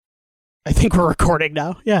I think we're recording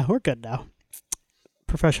now. Yeah, we're good now.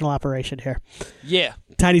 Professional operation here. Yeah.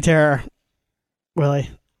 Tiny Terror,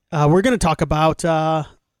 Willie. We're going to talk about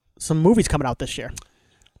some movies coming out this year.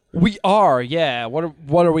 We are, yeah. What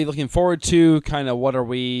are we looking forward to? Kind of what are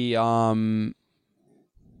we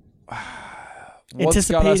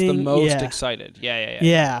what's got us the most excited?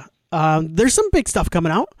 Yeah. There's some big stuff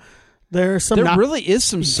coming out. There really is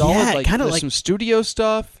some solid some studio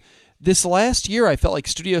stuff. This last year I felt like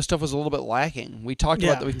studio stuff was a little bit lacking. We've talked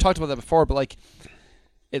about that before, but like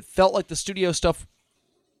it felt like the studio stuff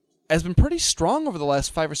has been pretty strong over the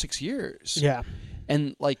last 5 or 6 years. Yeah.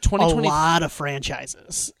 And like 2020, a lot of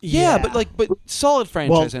franchises. Yeah, but solid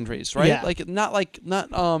franchise entries, right? Yeah.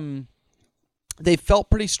 They felt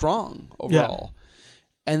pretty strong overall.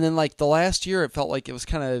 Yeah. And then like the last year, it felt like it was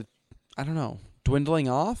kind of, I don't know, dwindling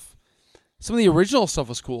off. Some of the original stuff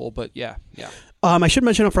was cool, but yeah. I should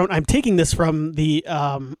mention up front, I'm taking this from the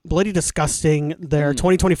Bloody Disgusting, their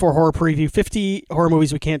 2024 horror preview, 50 horror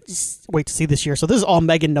movies we can't wait to see this year. So this is all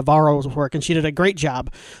Megan Navarro's work, and she did a great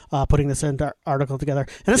job putting this article together.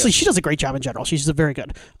 And honestly, she does a great job in general. She's very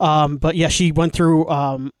good. But yeah, she went through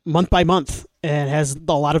month by month and has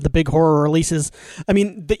a lot of the big horror releases, I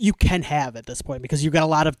mean, that you can have at this point, because you've got a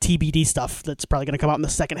lot of TBD stuff that's probably going to come out in the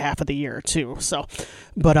second half of the year, too. So,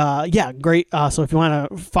 but yeah, great. So if you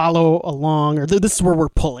want to follow along, or this is where we're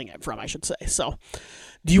pulling it from, I should say. So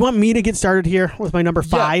do you want me to get started here with my number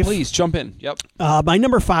 5? Yeah, please, jump in. Yep. My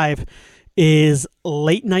number 5 is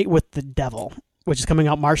Late Night with the Devil, which is coming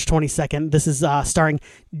out March 22nd. This is starring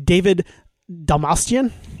David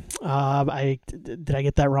Dalmastian. Did I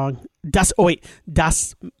get that wrong?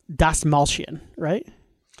 Dalmastian, right?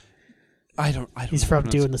 I don't. He's from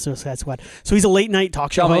doing the Suicide Squad, so he's a late night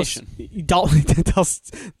talk show host.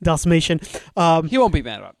 Dalmatian. He won't be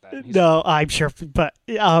mad about that. No, I'm sure, but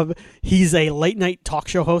he's a late night talk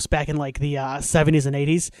show host back in like the 70s and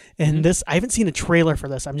 80s. And this, I haven't seen a trailer for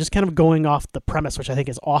this. I'm just kind of going off the premise, which I think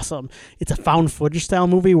is awesome. It's a found footage style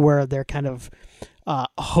movie where they're kind of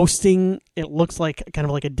hosting, it looks like kind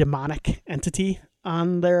of like a demonic entity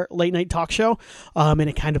on their late night talk show, and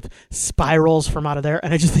it kind of spirals from out of there.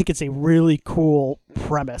 And I just think it's a really cool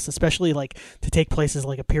premise, especially like to take place as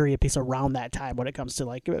like a period piece around that time when it comes to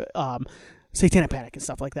like Satanic Panic and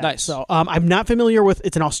stuff like that. Nice. So I'm not familiar with.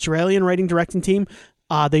 It's an Australian writing directing team.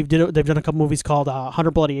 They've done a couple movies called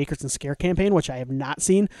 100 Bloody Acres and Scare Campaign, which I have not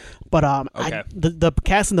seen, but okay. The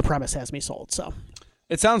cast and the premise has me sold. So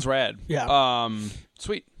it sounds rad. Yeah.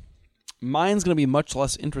 Sweet. Mine's going to be much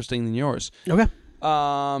less interesting than yours. Okay.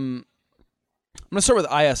 I'm going to start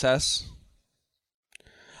with ISS.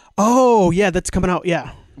 Oh, yeah, that's coming out,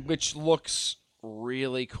 yeah. Which looks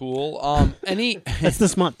really cool. That's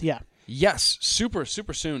this month, yeah. Yes, super,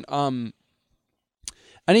 super soon.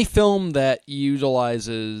 Any film that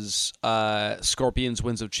utilizes Scorpion's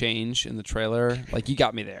Winds of Change in the trailer, like, you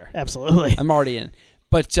got me there. Absolutely. I'm already in.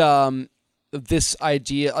 But this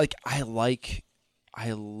idea, like,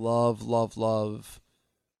 I love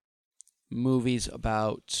movies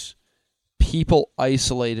about people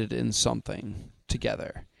isolated in something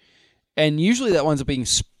together, and usually that winds up being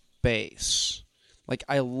space. Like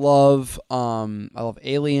I love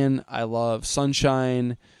Alien, I love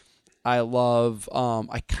Sunshine, I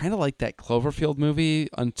kind of like that Cloverfield movie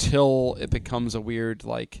until it becomes a weird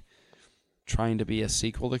like trying to be a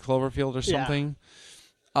sequel to Cloverfield or something.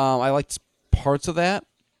 Yeah. I liked parts of that.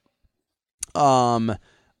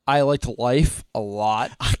 I liked Life a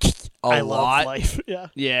lot. I love Life. Yeah.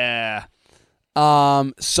 Yeah.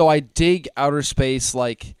 So I dig outer space,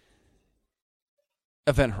 like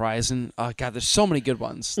Event Horizon. Oh God, there's so many good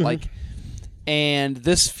ones. Mm-hmm. Like, and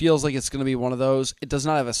this feels like it's going to be one of those. It does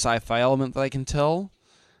not have a sci-fi element that I can tell.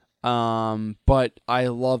 But I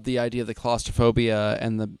love the idea of the claustrophobia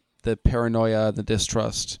and the paranoia, the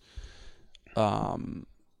distrust,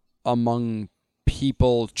 among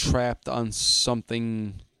people trapped on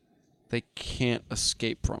something they can't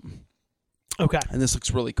escape from. Okay. And this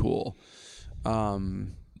looks really cool. I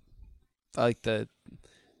like you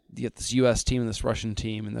get this U.S. team and this Russian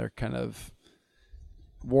team, and they're kind of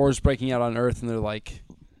wars breaking out on Earth, and they're like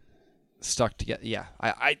stuck together. Yeah,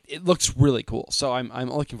 it looks really cool. So I'm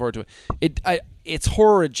looking forward to it. It's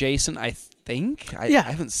horror adjacent, I think. I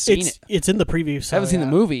haven't seen it. It's in the preview. So I haven't seen the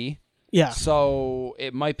movie. Yeah. So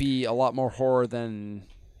it might be a lot more horror than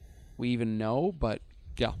we even know, but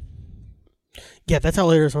yeah. Yeah, that's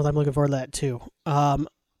hilarious. I'm looking forward to that too.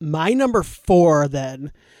 My number 4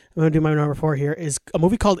 then, I'm going to do my number 4 here, is a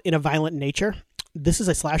movie called In a Violent Nature. This is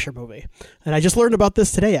a slasher movie. And I just learned about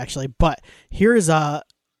this today, actually. But here's the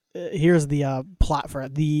plot for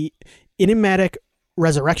it. The enigmatic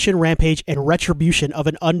resurrection, rampage, and retribution of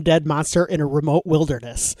an undead monster in a remote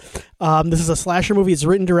wilderness. This is a slasher movie. It's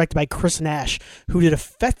written and directed by Chris Nash, who did a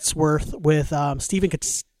Fetzworth with Stephen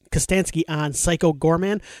Kostansky on Psycho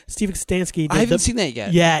Gorman. Stephen Kostansky did I haven't seen that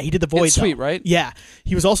yet. Yeah, he did The Void. It's sweet, right? Yeah.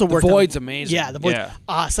 He was also The working Void's amazing. Yeah, The Void.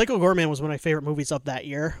 Yeah. Psycho Gorman was one of my favorite movies of that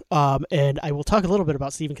year. And I will talk a little bit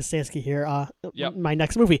about Stephen Kostansky here, my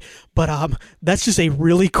next movie. But that's just a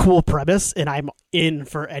really cool premise, and I'm in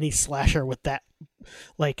for any slasher with that.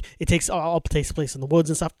 Like, it takes place in the woods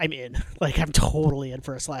and stuff. I'm in. Like, I'm totally in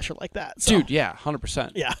for a slasher like that. So. Dude, yeah,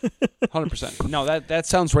 100%. Yeah. 100%. No, that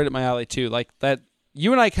sounds right up my alley, too. Like, that...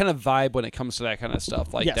 You and I kind of vibe when it comes to that kind of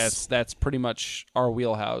stuff. Like that's pretty much our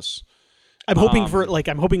wheelhouse. I'm hoping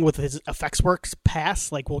I'm hoping with his effects works pass,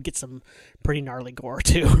 like we'll get some pretty gnarly gore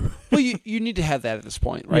too. Well, you need to have that at this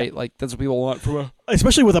point, right? Yeah. Like that's what people want from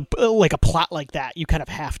especially with a plot like that. You kind of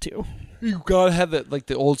have to. You gotta have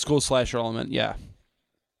the old school slasher element, yeah.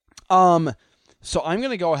 So I'm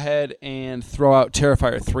gonna go ahead and throw out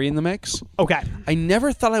Terrifier 3 in the mix. Okay. I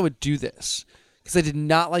never thought I would do this because I did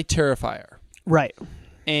not like Terrifier. Right.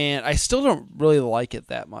 And I still don't really like it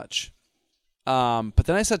that much. But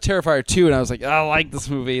then I saw Terrifier 2 and I was like, I like this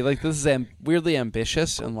movie. Like, this is weirdly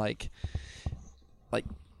ambitious and like, I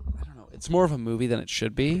don't know. It's more of a movie than it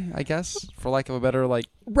should be, I guess, for lack of a better,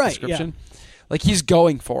 description. Yeah. Like, he's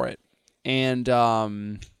going for it. And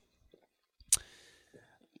I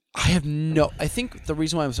think the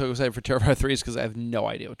reason why I'm so excited for Terrifier 3 is because I have no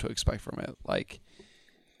idea what to expect from it. Like,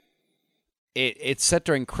 It's set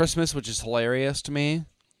during Christmas, which is hilarious to me.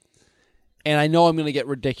 And I know I'm going to get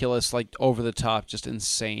ridiculous, like over the top, just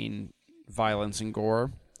insane violence and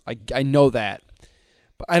gore. I know that.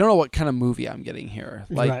 But I don't know what kind of movie I'm getting here.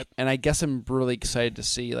 Like, And I guess I'm really excited to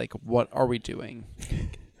see, like, what are we doing?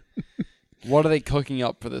 What are they cooking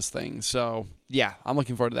up for this thing? So, yeah, I'm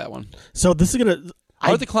looking forward to that one. So this is going to...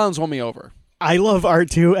 Art the Clowns won me over. I love art,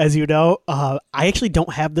 too, as you know. I actually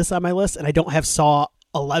don't have this on my list, and I don't have Saw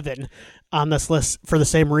 11 on this list for the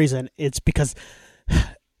same reason. It's because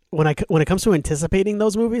when it comes to anticipating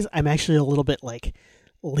those movies, I'm actually a little bit like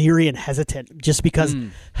leery and hesitant just because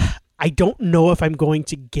I don't know if I'm going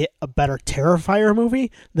to get a better Terrifier movie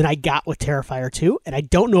than I got with Terrifier 2, and I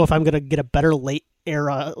don't know if I'm going to get a better late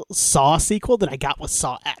era Saw sequel than I got with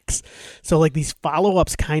Saw X. So like these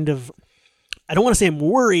follow-ups kind of, I don't want to say I'm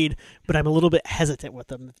worried, but I'm a little bit hesitant with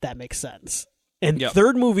them, if that makes sense. And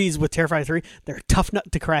third movies with Terrifier 3, they're a tough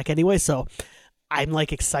nut to crack anyway, so I'm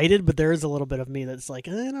like excited, but there is a little bit of me that's like,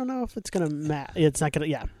 I don't know if it's going to match. It's not going to,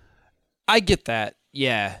 yeah. I get that.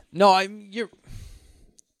 Yeah. No,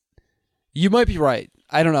 you might be right.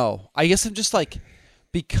 I don't know. I guess I'm just like,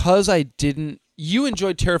 because you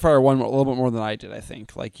enjoyed Terrifier 1 a little bit more than I did, I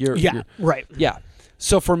think. Like you're right. Yeah.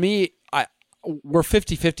 So for me, we're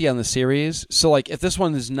 50-50 on the series. So like if this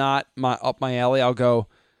one is not up my alley, I'll go,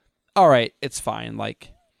 all right, it's fine.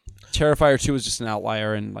 Like, Terrifier 2 was just an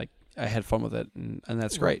outlier, and like I had fun with it, and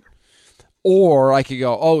that's great. Or I could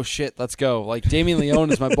go, oh shit, let's go. Like Damien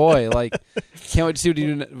Leone is my boy. Like, can't wait to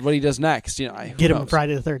see what he does next. You know, get him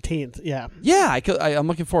Friday the 13th. Yeah, yeah. I'm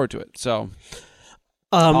looking forward to it. So,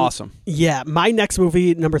 awesome. Yeah, my next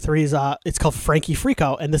movie, number 3, is it's called Frankie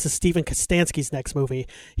Frico, and this is Stephen Kostansky's next movie.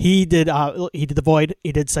 He did The Void.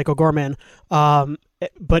 He did Psycho Gorman.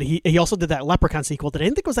 But he also did that Leprechaun sequel that I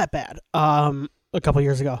didn't think was that bad a couple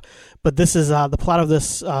years ago. But this is the plot of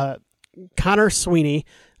this Connor Sweeney.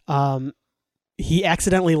 He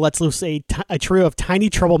accidentally lets loose a trio of tiny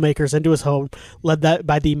troublemakers into his home, led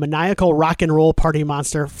by the maniacal rock and roll party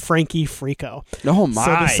monster Frankie Frico. Oh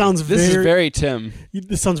my! So this is very Tim.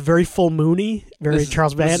 This sounds very full moony, very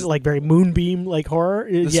Charles Band, like very Moonbeam like horror.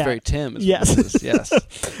 This is very Tim. Yes, yes.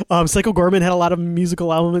 Psycho Gorman had a lot of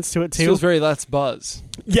musical elements to it too. It feels very Let's Buzz.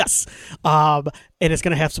 Yes, and it's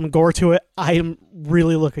going to have some gore to it. I am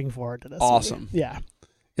really looking forward to this. Awesome. Movie. Yeah.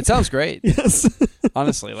 It sounds great. Yes.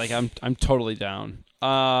 Honestly, like I'm totally down.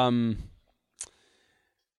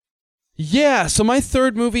 Yeah, so my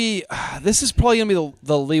third movie, this is probably going to be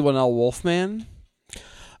the Leigh Whannell Wolfman.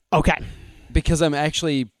 Okay. Because I'm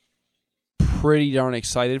actually pretty darn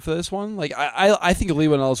excited for this one. Like I think Leigh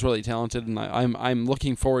Whannell is really talented, and I'm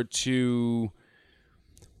looking forward to.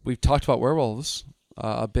 We've talked about werewolves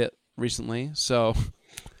a bit recently, so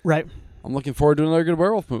right. I'm looking forward to another good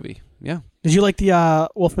werewolf movie. Yeah. Did you like the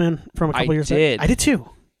Wolfman from a couple years ago? I did too.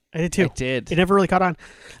 I did. It never really caught on.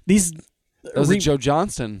 That was Joe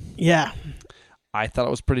Johnston. Yeah. I thought it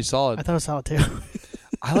was pretty solid. I thought it was solid too.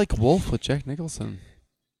 I like Wolf with Jack Nicholson.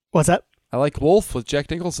 What's that? I like Wolf with Jack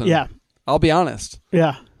Nicholson. Yeah. I'll be honest.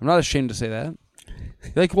 Yeah. I'm not ashamed to say that.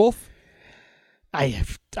 You like Wolf? I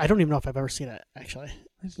don't even know if I've ever seen it, actually.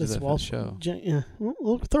 Let's do This that for the wolf show. Yeah,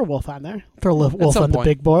 we'll throw Wolf on there. Throw Wolf some on the point.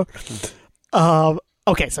 big boy.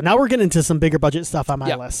 Okay, so now we're getting into some bigger budget stuff on my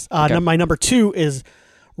Yeah. list. Okay. My number 2 is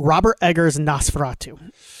Robert Eggers'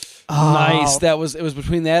 Nosferatu. Nice. It was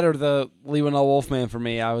between that or the Lee Winnell Wolfman for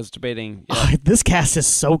me. I was debating. Yeah. This cast is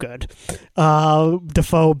so good.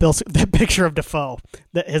 Defoe, that picture of Defoe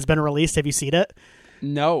that has been released. Have you seen it?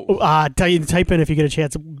 No, Type in if you get a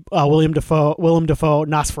chance. Willem Dafoe,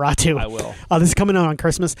 Nosferatu. I will. This is coming out on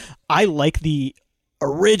Christmas. I like the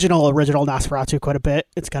original Nosferatu quite a bit.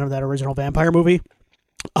 It's kind of that original vampire movie.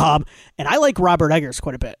 And I like Robert Eggers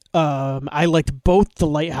quite a bit. I liked both The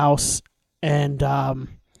Lighthouse and The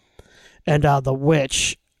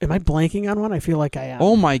Witch. Am I blanking on one? I feel like I am.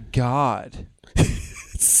 Oh my God.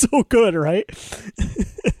 It's so good, right?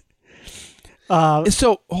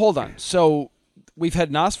 So hold on. So we've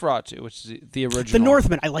had Nosferatu, which is the original. The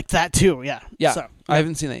Northman. I like that too. Yeah. Yeah. So, I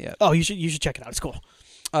haven't seen that yet. oh, you should check it out. It's cool.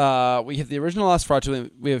 We have the original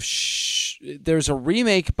Nosferatu. We have there's a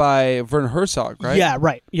remake by Werner Herzog, right? Yeah.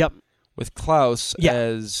 Right. Yep. With Klaus Yeah.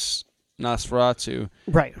 as Nosferatu.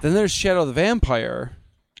 Right. Then there's Shadow the Vampire,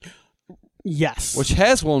 Yes. which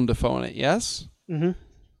has Willem Dafoe in it. Yes. Mm-hmm.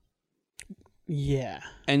 Yeah.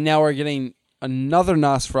 And now we're getting another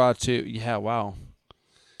Nosferatu. Yeah. Wow.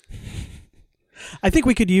 I think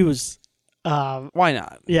we could use. Why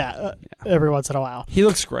not? Every once in a while. He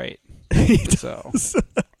looks great. So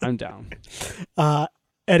I'm down.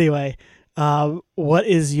 Anyway, what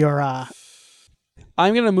is your?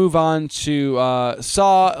 I'm gonna move on to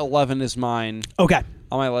Saw 11 is mine Okay.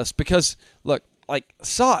 on my list because look, like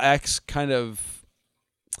Saw X kind of.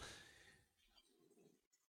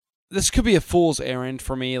 This could be a fool's errand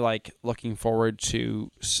for me, like looking forward to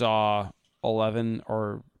Saw 11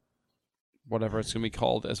 or whatever it's going to be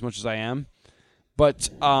called as much as I am. But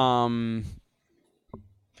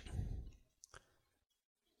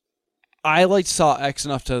I like Saw X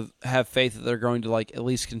enough to have faith that they're going to like at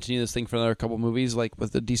least continue this thing for another couple movies, like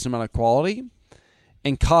with a decent amount of quality.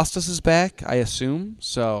 And Costas is back, I assume,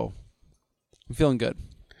 so I'm feeling good.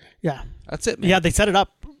 Yeah. That's it, man. Yeah, they set it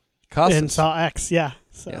up Costas. in Saw X. Yeah.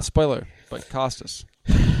 So. Yeah, spoiler, but Costas.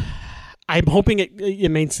 I'm hoping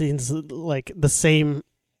it maintains like the same.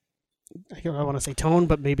 I don't want to say tone,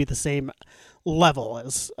 but maybe the same level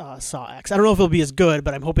as Saw X. I don't know if it'll be as good,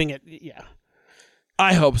 but I'm hoping it. Yeah.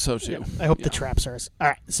 I hope so too. I hope the traps are. All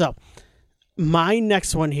right. So my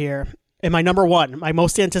next one here, and my number one, my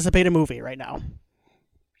most anticipated movie right now,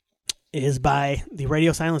 is by the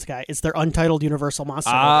Radio Silence guy. It's their untitled Universal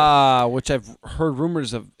monster movie. Which I've heard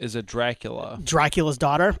rumors of is a Dracula. Dracula's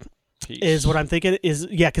Daughter Piece. is what I'm thinking.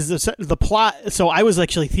 Because the plot. So I was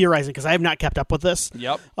actually theorizing because I have not kept up with this.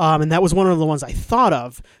 Yep. And that was one of the ones I thought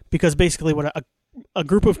of because basically what a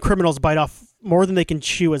group of criminals bite off more than they can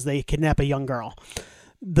chew as they kidnap a young girl.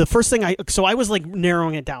 The first thing I was like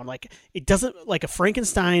narrowing it down. Like it doesn't, like a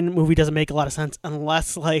Frankenstein movie doesn't make a lot of sense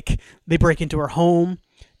unless like they break into her home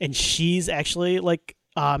and she's actually like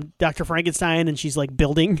Dr. Frankenstein and she's like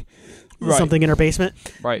building something in her basement.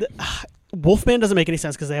 Right. Wolfman doesn't make any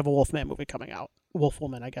sense because they have a Wolfman movie coming out.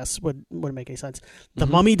 Wolfwoman, I guess, wouldn't make any sense. The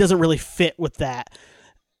Mummy doesn't really fit with that.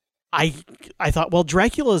 I thought, well,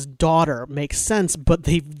 Dracula's Daughter makes sense, but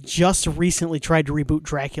they've just recently tried to reboot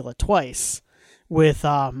Dracula twice with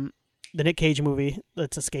the Nick Cage movie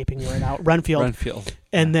that's escaping me right now, Renfield.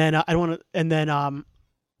 And then I don't want to. And then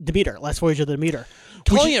Demeter, Last Voyage of the Demeter.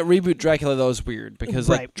 Calling it reboot Dracula though is weird because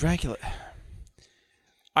like Dracula.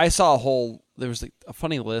 I saw there was like a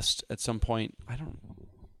funny list at some point.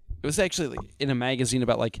 It was actually like in a magazine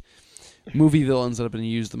about like movie villains that have been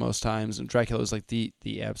used the most times, and Dracula was like the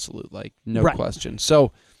absolute like no question.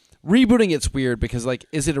 So rebooting it's weird because like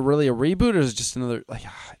is it really a reboot or is it just another like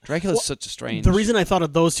Dracula's such a strange. The reason I thought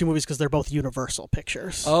of those two movies because they're both Universal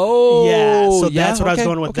Pictures. Oh yeah, so that's what I was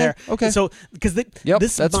going with there. Okay, so because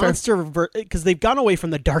this monster because they've gone away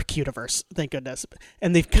from the dark universe, thank goodness,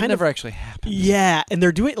 and they've kind of never actually happened. Yeah, and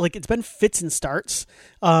they're doing like it's been fits and starts.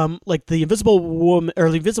 Like the Invisible Woman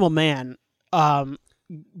or the Invisible Man.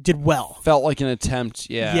 Did well. Felt like an attempt,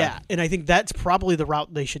 yeah. Yeah, and I think that's probably the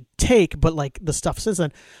route they should take, but like the stuff since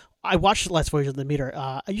then, I watched Last Voyage of the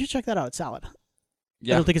Demeter. You should check that out. It's solid.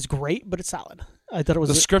 Yeah. I don't think it's great, but it's solid. I thought it was...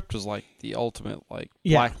 The script was like the ultimate like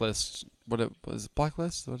Blacklist. What it was,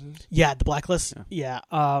 Blacklist? What it is? Yeah, the Blacklist. Yeah.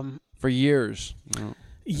 For years.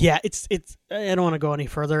 Yeah, it's I don't want to go any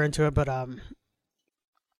further into it, but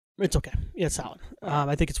it's okay. Yeah, it's solid.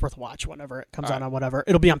 I think it's worth a watch whenever it comes on whatever.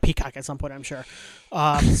 It'll be on Peacock at some point, I'm sure.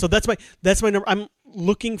 So that's my number.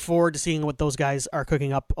 looking forward to seeing what those guys are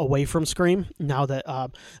cooking up away from Scream. Now that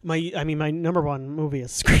my number one movie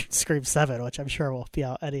is Scream 7, which I'm sure will be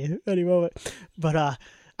out any moment. But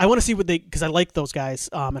I want to see what because I like those guys,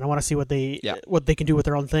 and I want to see what they can do with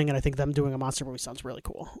their own thing. And I think them doing a monster movie sounds really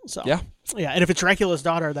cool. So yeah. And if it's Dracula's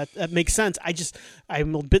daughter, that makes sense.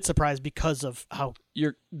 I'm a bit surprised because of how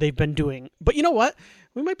they've been doing. But you know what?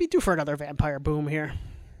 We might be due for another vampire boom here.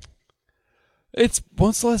 It's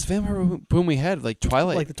what's the last vampire boom we had? Like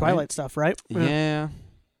Twilight, like the Twilight stuff, right? Yeah.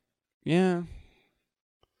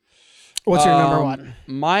 What's your number one?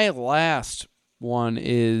 My last one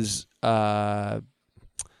is I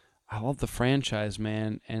love the franchise,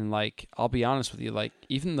 man, and like I'll be honest with you, like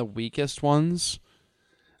even the weakest ones,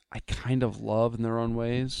 I kind of love in their own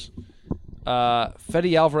ways.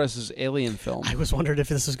 Fede Alvarez's Alien film. I was wondering if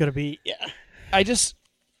this was going to be. Yeah.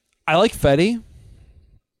 I like Fede.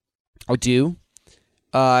 I do.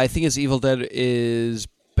 I think his Evil Dead is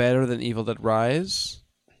better than Evil Dead Rise.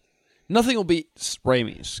 Nothing will beat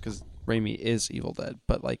Raimi's, because Raimi is Evil Dead.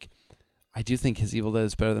 But, like, I do think his Evil Dead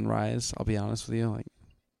is better than Rise. I'll be honest with you. Like,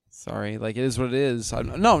 sorry. Like, it is what it is.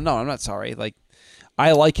 No, I'm not sorry. Like,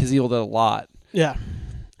 I like his Evil Dead a lot. Yeah.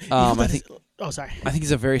 I think. Sorry. I think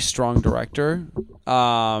he's a very strong director.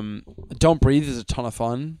 Don't Breathe is a ton of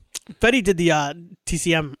fun. Fede did the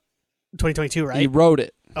TCM 2022, right? He wrote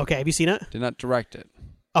it. Okay, have you seen it? Did not direct it.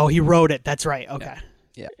 Oh, he wrote it. That's right. Okay.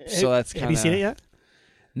 Yeah. So that's kind of. Have you seen it yet?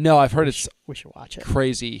 No, I've heard it's. We should watch it.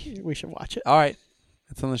 Crazy. We should watch it. All right,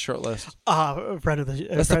 it's on the short list. Friend of the.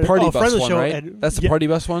 That's the party bus one, show, right? That's the party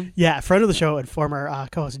bus one. Yeah, friend of the show and former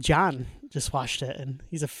co-host John just watched it, and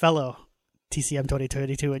he's a fellow TCM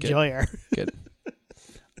 2022 enjoyer. Good.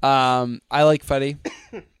 I like Fede.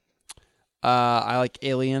 I like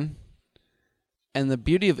Alien. And the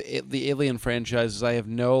beauty of the Alien franchise is I have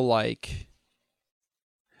no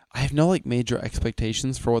major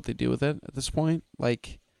expectations for what they do with it at this point.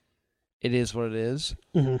 Like, it is what it is.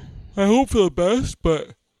 Mm-hmm. I hope for the best,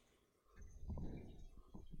 but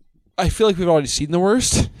I feel like we've already seen the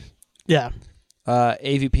worst. Yeah.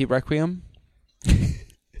 AVP Requiem.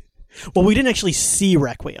 Well, we didn't actually see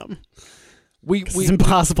Requiem. It's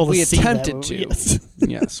impossible to see. We attempted to. Yes.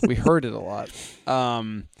 Yes, we heard it a lot.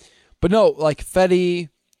 But no, like Fede,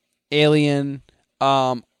 Alien.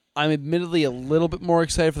 I'm admittedly a little bit more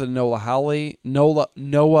excited for the Noah Hawley.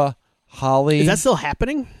 Is that still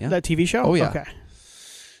happening? Yeah. That TV show? Oh yeah. Okay.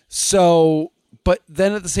 So, but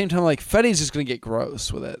then at the same time, like Fede's just gonna get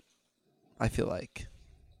gross with it. I feel like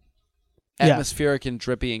atmospheric and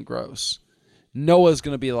drippy and gross. Noah's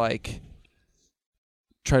gonna be like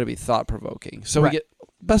try to be thought provoking. So we get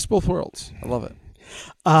best of both worlds. I love it.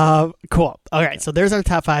 Cool. All right, so there's our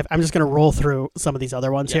top 5. I'm just going to roll through some of these other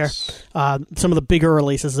ones here. Some of the bigger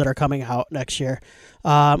releases that are coming out next year.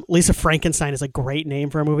 Lisa Frankenstein is a great name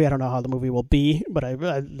for a movie. I don't know how the movie will be, but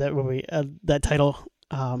that title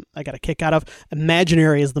I got a kick out of.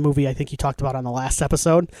 Imaginary is the movie I think you talked about on the last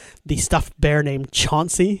episode. The stuffed bear named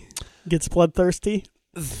Chauncey gets bloodthirsty.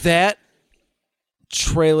 That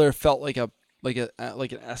trailer felt like an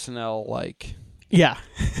SNL Yeah.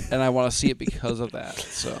 And I want to see it because of that.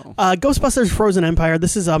 So Ghostbusters Frozen Empire.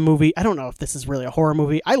 This is a movie. I don't know if this is really a horror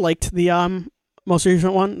movie. I liked the most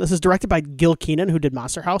recent one. This is directed by Gil Keenan, who did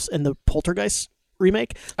Monster House and the Poltergeist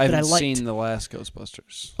remake. I haven't seen the last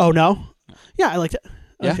Ghostbusters. Oh, no? Yeah, I liked it.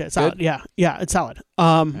 Yeah? Okay, it's solid. Good? Yeah, it's solid.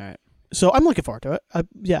 All right. So I'm looking forward to it.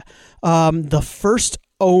 The First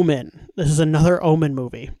Omen. This is another Omen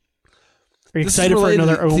movie. Are you excited for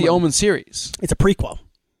another Omen? The Omen series. It's a prequel.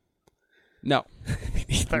 No.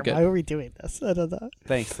 Why are we doing this? I don't know.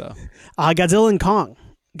 Thanks, though. Godzilla and Kong.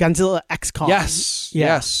 Godzilla X Kong. Yes. Yeah.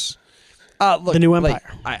 Yes. Look, the new Empire.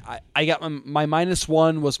 I got my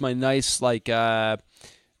 -1 was my nice,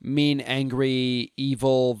 mean, angry,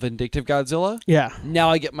 evil, vindictive Godzilla. Yeah. Now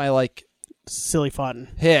I get my, silly fun.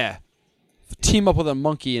 Yeah. Team up with a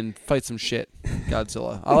monkey and fight some shit.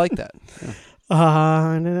 Godzilla. I like that.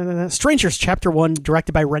 Yeah. Strangers Chapter 1,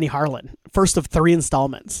 directed by Rennie Harlan. First of 3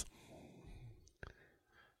 installments.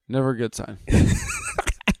 Never a good sign.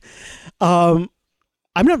 I'm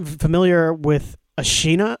not familiar with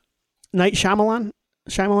Ashina Night Shyamalan.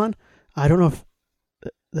 I don't know if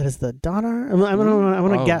that is the daughter. I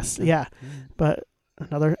want to guess. Okay. Yeah, but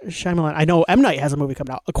another Shyamalan. I know M. Night has a movie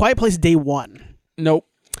coming out. A Quiet Place Day 1. Nope.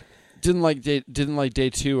 Didn't like day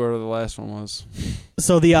 2 or the last one was.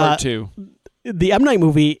 So the Part 2. The M. Night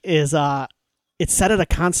movie is it's set at a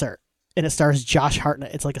concert. And it stars Josh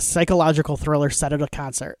Hartnett. It's like a psychological thriller set at a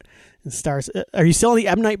concert. It stars. Are you still on the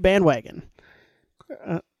M. Night bandwagon?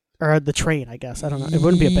 Or the train, I guess. I don't know. It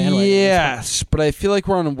wouldn't be a bandwagon. Yes, but I feel like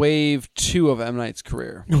we're on wave 2 of M. Night's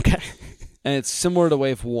career. Okay. and it's similar to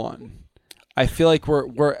Wave 1. I feel like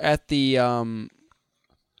we're at the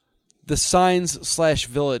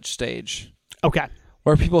Signs/Village stage. Okay.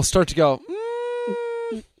 Where people start to go,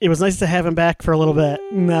 It was nice to have him back for a little bit.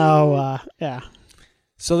 No, yeah.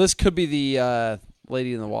 So this could be the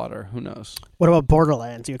Lady in the Water. Who knows? What about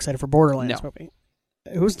Borderlands? You excited for Borderlands No. movie?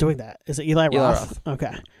 Who's doing that? Is it Eli Roth? Roth.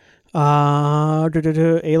 Okay.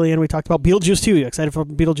 Alien, we talked about. Beetlejuice 2. You excited for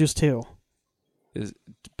Beetlejuice 2? Is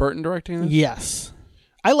Burton directing this? Yes.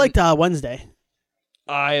 I liked Wednesday.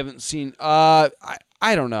 I haven't seen. I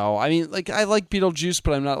don't know. I mean, like I like Beetlejuice,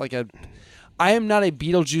 but I'm not like I am not a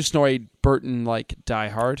Beetlejuice nor a Burton like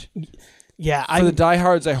diehard. Yeah, For the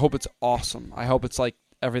diehards, I hope it's awesome. I hope it's like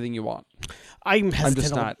everything you want. I'm hesitant. I'm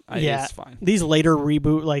just not. It's fine. These later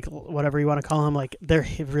reboot, like whatever you want to call them, like they're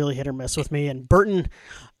really hit or miss with me. And Burton,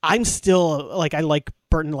 I'm still like I like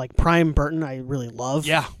Burton, like Prime Burton. I really love.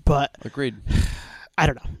 Yeah, but agreed. I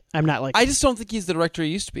don't know. I'm not like. I just don't think he's the director he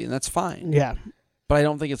used to be, and that's fine. Yeah, but I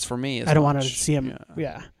don't think it's for me. I don't want to see him.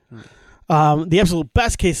 Yeah. The absolute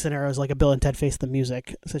best case scenario is like a Bill and Ted Face the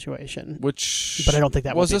Music situation, but I don't think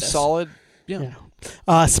that was a solid. Yeah.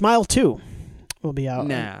 Smile 2 will be out.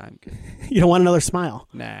 Nah, I'm good. You don't want another Smile.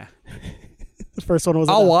 Nah. The first one was.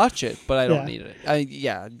 I'll watch it, but I don't Yeah. need it.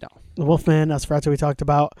 No. The Wolfman, Nosferatu we talked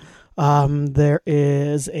about. There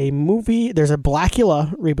is a movie. There's a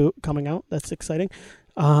Blackula reboot coming out. That's exciting.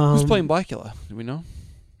 Who's playing Blackula? Do we know?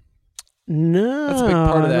 No, that's a big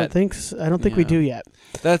part of that. I don't think we do yet.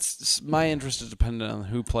 That's my interest is dependent on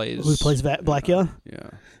who plays Blackula.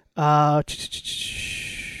 Yeah.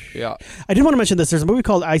 Yeah. I did want to mention this. There's a movie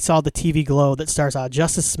called I Saw the TV Glow that stars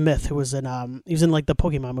Justice Smith, who was in he was in like the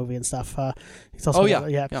Pokemon movie and stuff. He's also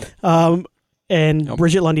and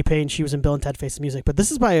Bridget Lundy Payne, she was in Bill and Ted Face the Music. But this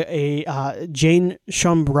is by a Jane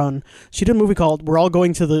Schumbrun. She did a movie called We're All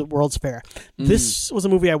Going to the World's Fair. This was a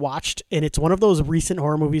movie I watched, and it's one of those recent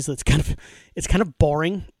horror movies that's kind of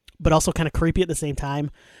boring, but also kind of creepy at the same time.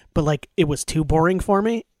 But like it was too boring for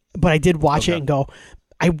me. But I did watch it and go,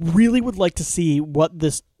 I really would like to see what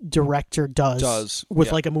this director does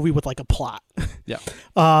with like a movie with like a plot. Yeah.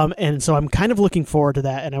 And so I'm kind of looking forward to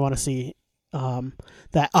that, and I want to see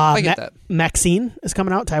that. I get that. Maxine is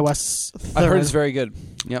coming out. Ty West's I heard it's very good.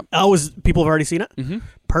 Yep. People have already seen it? Mm-hmm.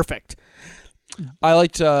 Perfect. I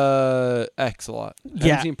liked X a lot. I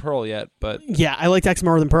haven't seen Pearl yet, but yeah, I liked X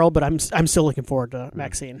more than Pearl, but I'm still looking forward to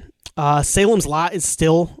Maxine. Salem's Lot is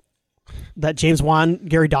still that James Wan,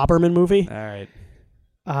 Gary Dauberman movie. All right.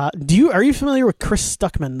 Are you familiar with Chris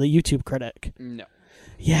Stuckman, the YouTube critic? No.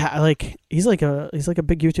 Yeah, he's like a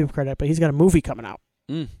big YouTube critic, but he's got a movie coming out.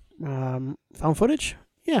 Found footage?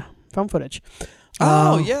 Yeah, found footage.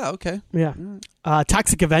 Oh, yeah, okay. Yeah.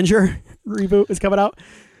 Toxic Avenger reboot is coming out.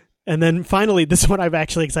 And then finally, this one I'm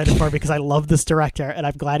actually excited for because I love this director and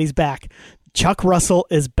I'm glad he's back. Chuck Russell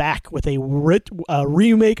is back with a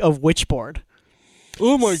remake of Witchboard.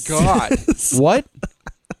 Oh my God. What?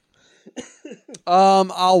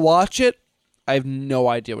 I'll watch it. I have no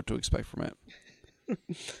idea what to expect from it.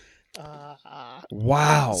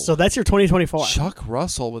 Wow. So that's your 2024. Chuck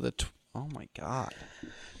Russell with oh my God.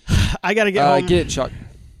 I got to get home. Get it, Chuck.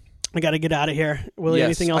 I got to get out of here. Willie,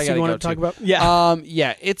 anything else you want to talk about? Yeah.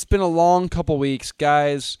 Yeah, it's been a long couple weeks.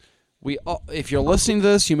 Guys, if you're listening to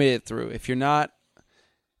this, you made it through. If you're not,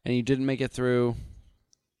 and you didn't make it through,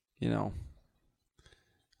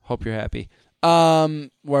 hope you're happy.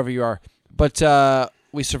 Wherever you are. But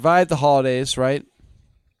we survived the holidays, right?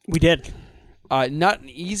 We did. Not an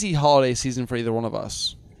easy holiday season for either one of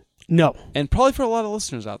us. No. And probably for a lot of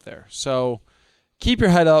listeners out there. So keep your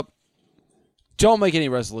head up. Don't make any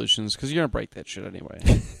resolutions because you're going to break that shit anyway.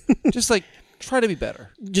 Just try to be better.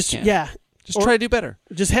 Just try to do better.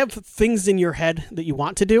 Just have things in your head that you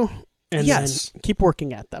want to do and then keep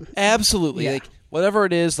working at them. Absolutely. Yeah. Whatever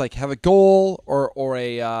it is, have a goal or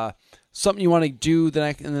a something you want to do in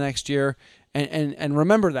the next year and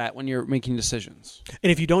remember that when you're making decisions.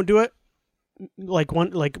 And if you don't do it,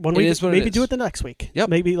 one week, maybe do it the next week. Yep.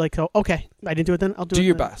 Maybe okay, I didn't do it then. I'll do it. Do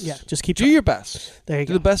your best. Yeah, just keep do your best. There you go.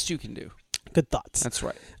 Do the best you can do. Good thoughts. That's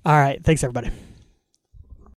right. All right. Thanks, everybody.